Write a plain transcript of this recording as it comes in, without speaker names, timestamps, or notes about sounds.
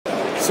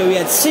So we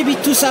had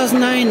CeBIT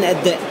 2009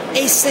 at the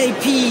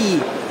SAP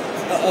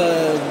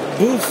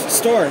booth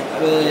store.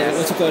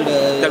 What's it called?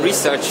 The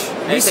research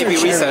SAP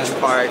research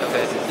area. part of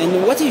it.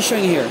 And what are you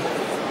showing here?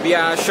 We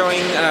are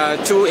showing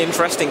two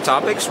interesting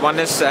topics. One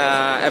is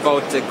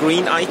about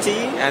Green IT,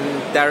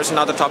 and there is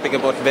another topic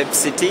about Web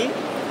City.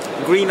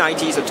 Green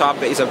IT is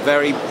a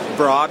very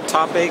broad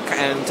topic,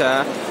 and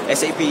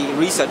SAP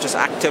research is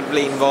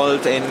actively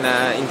involved in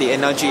the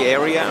energy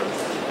area.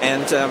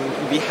 And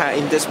we have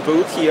in this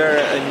booth here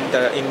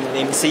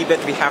in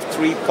CeBIT, we have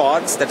 3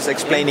 pods that's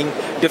explaining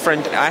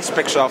different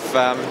aspects of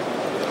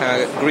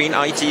green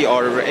IT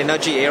or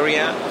energy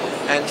area.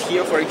 And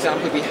here, for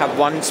example, we have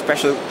one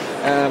special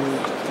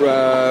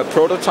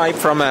prototype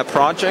from a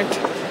project.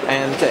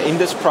 And in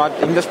this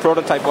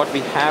prototype, what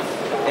we have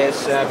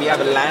is we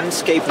have a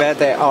landscape where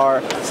there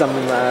are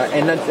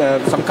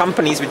some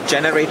companies which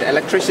generate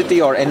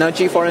electricity or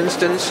energy, for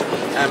instance.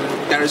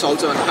 There is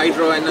also a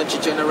hydro energy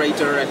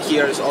generator, and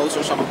here is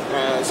also some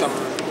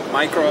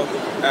micro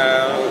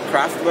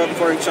craftwork,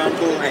 for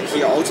example, and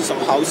here also some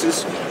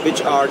houses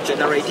which are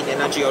generating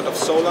energy out of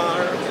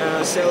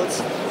solar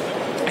cells.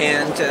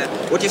 And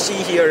what you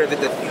see here with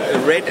the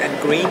red and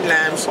green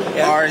lamps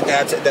are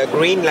that the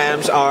green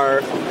lamps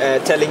are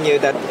telling you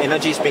that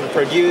energy is being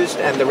produced,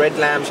 and the red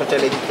lamps are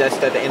telling us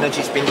that the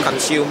energy is being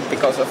consumed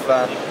because of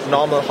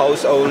normal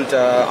household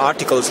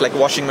articles like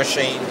washing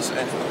machines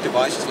and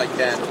devices like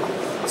that.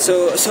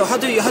 So how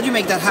do you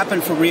make that happen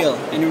for real?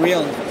 In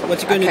real, what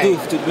are you going to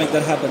do to make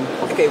that happen?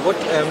 Okay,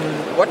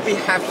 what we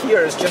have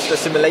here is just a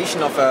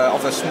simulation of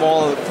a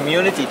small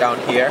community down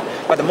here.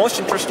 But the most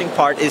interesting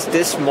part is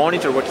this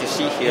monitor, what you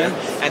see here,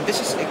 and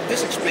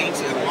this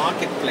explains the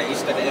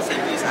marketplace that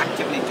SAP is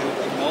actively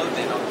involved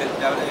in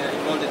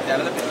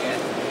developing it.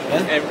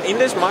 And in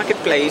this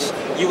marketplace,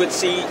 you would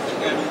see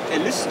a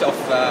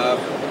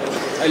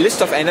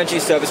list of energy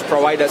service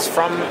providers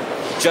from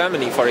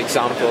Germany, for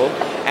example,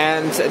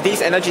 and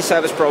these energy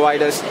service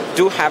providers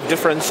do have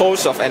different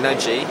sources of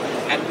energy.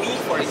 And me,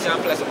 for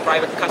example, as a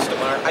private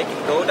customer, I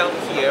can go down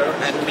here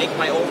and make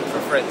my own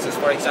preferences.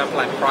 For example,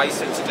 I'm price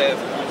sensitive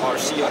or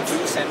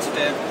CO2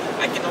 sensitive.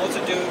 I can also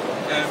do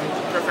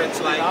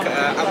preference like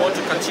I want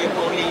to consume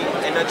only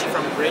energy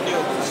from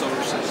renewable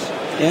sources.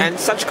 And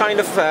such kind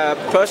of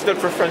personal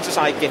preferences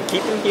I can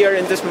keep in here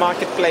in this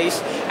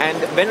marketplace. And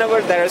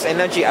whenever there is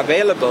energy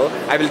available,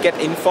 I will get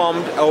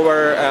informed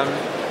over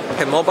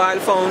a mobile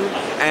phone,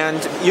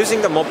 and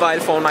using the mobile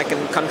phone I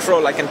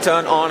can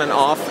turn on and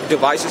off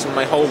devices in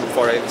my home,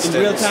 for instance.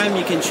 In real time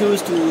you can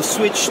choose to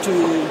switch to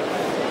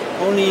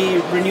only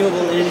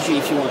renewable energy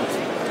if you want.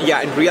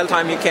 Yeah, in real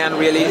time you can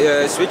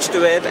really switch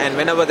to it, and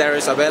whenever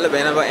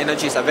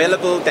energy is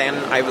available, then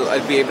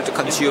I'll be able to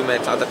consume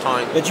it at the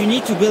time. But you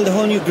need to build a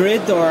whole new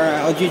grid,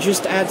 or do you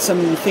just add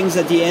some things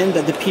at the end,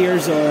 at the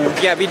piers, or?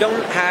 Yeah, we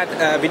don't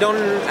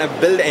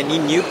build any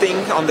new thing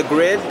on the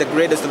grid. The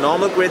grid is the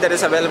normal grid that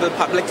is available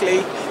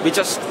publicly. We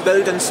just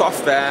build in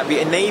software. We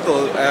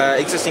enable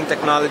existing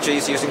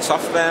technologies using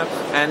software,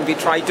 and we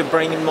try to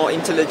bring in more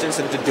intelligence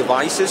into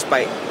devices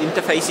by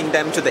interfacing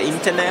them to the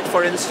internet,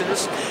 for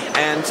instance,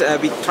 and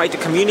we try to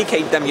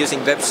communicate them using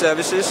web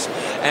services,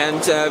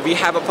 and we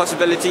have a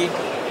possibility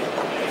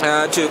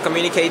to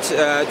communicate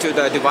to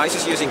the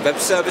devices using web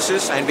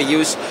services, and we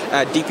use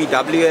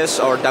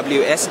DPWS or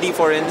WSD,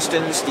 for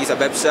instance. These are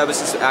web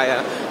services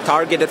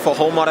targeted for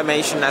home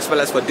automation as well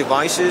as for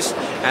devices,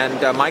 and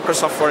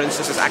Microsoft, for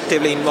instance, is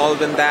actively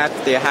involved in that.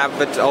 They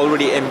have it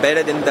already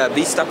embedded in the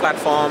Vista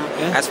platform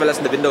as well as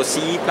in the Windows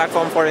CE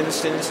platform, for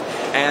instance,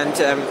 and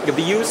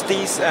we use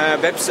these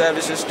web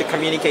services to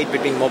communicate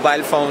between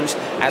mobile phones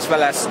as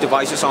well as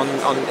devices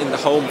in the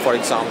home, for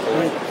example.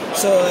 Right.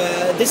 So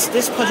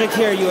this project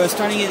here, you are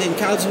starting it in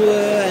Karlsruhe,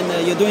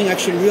 and you're doing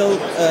actually real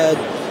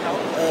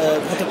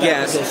prototype.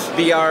 Yes,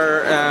 we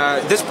are.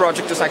 This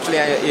project is actually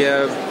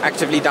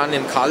actively done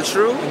in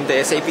Karlsruhe in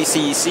the SAP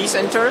CEC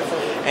Center,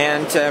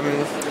 and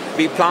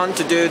we plan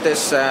to do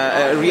this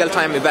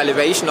real-time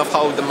evaluation of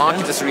how the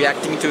market is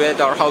reacting to it,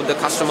 or how the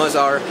customers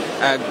are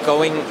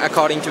going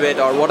according to it,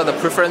 or what are the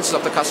preferences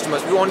of the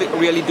customers. We want to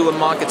really do a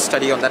market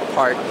study on that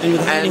part.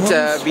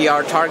 And we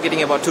are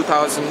targeting about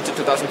 2,000 to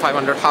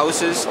 2,500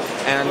 houses,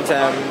 and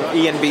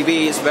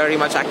ENBV is very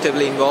much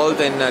actively involved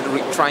in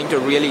trying to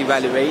really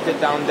evaluate it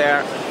down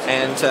there.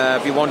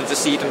 And we wanted to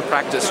see it in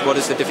practice. What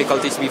is the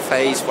difficulties we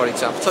face, for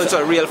example? So it's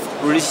a real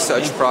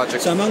research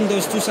project. So among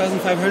those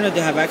 2,500,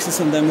 they have access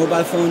on their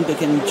mobile phone. They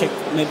can check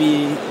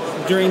maybe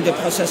during the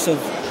process of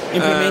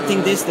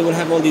implementing this. They will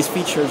have all these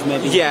features,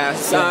 maybe.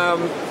 Yes.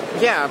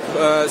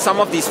 Some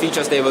of these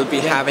features they will be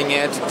having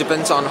it.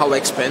 Depends on how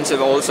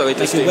expensive also it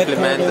is to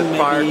implement the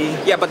part.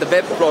 Yeah, but the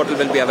web portal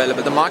will be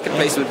available. The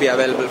marketplace will be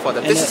available for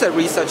them. This is a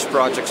research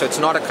project, so it's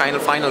not a kind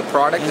of final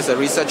product. It's a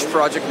research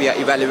project. We are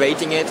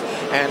evaluating it,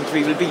 and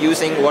we will be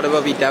using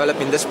whatever we develop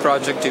in this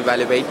project to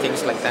evaluate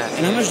things like that.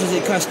 And how much does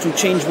it cost to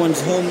change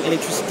one's home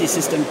electricity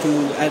system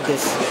to add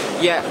this?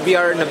 Yeah, we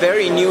are in a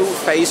very new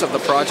phase of the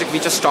project. We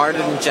just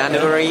started in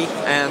January,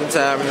 and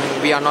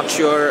we are not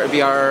sure. We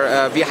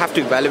have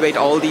to evaluate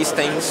all these these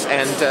things,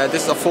 and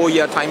this is a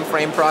 4-year time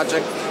frame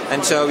project,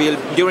 and so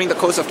during the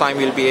course of time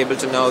we'll be able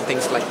to know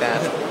things like that.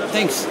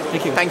 Thanks.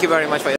 Thank you. Thank you very much for your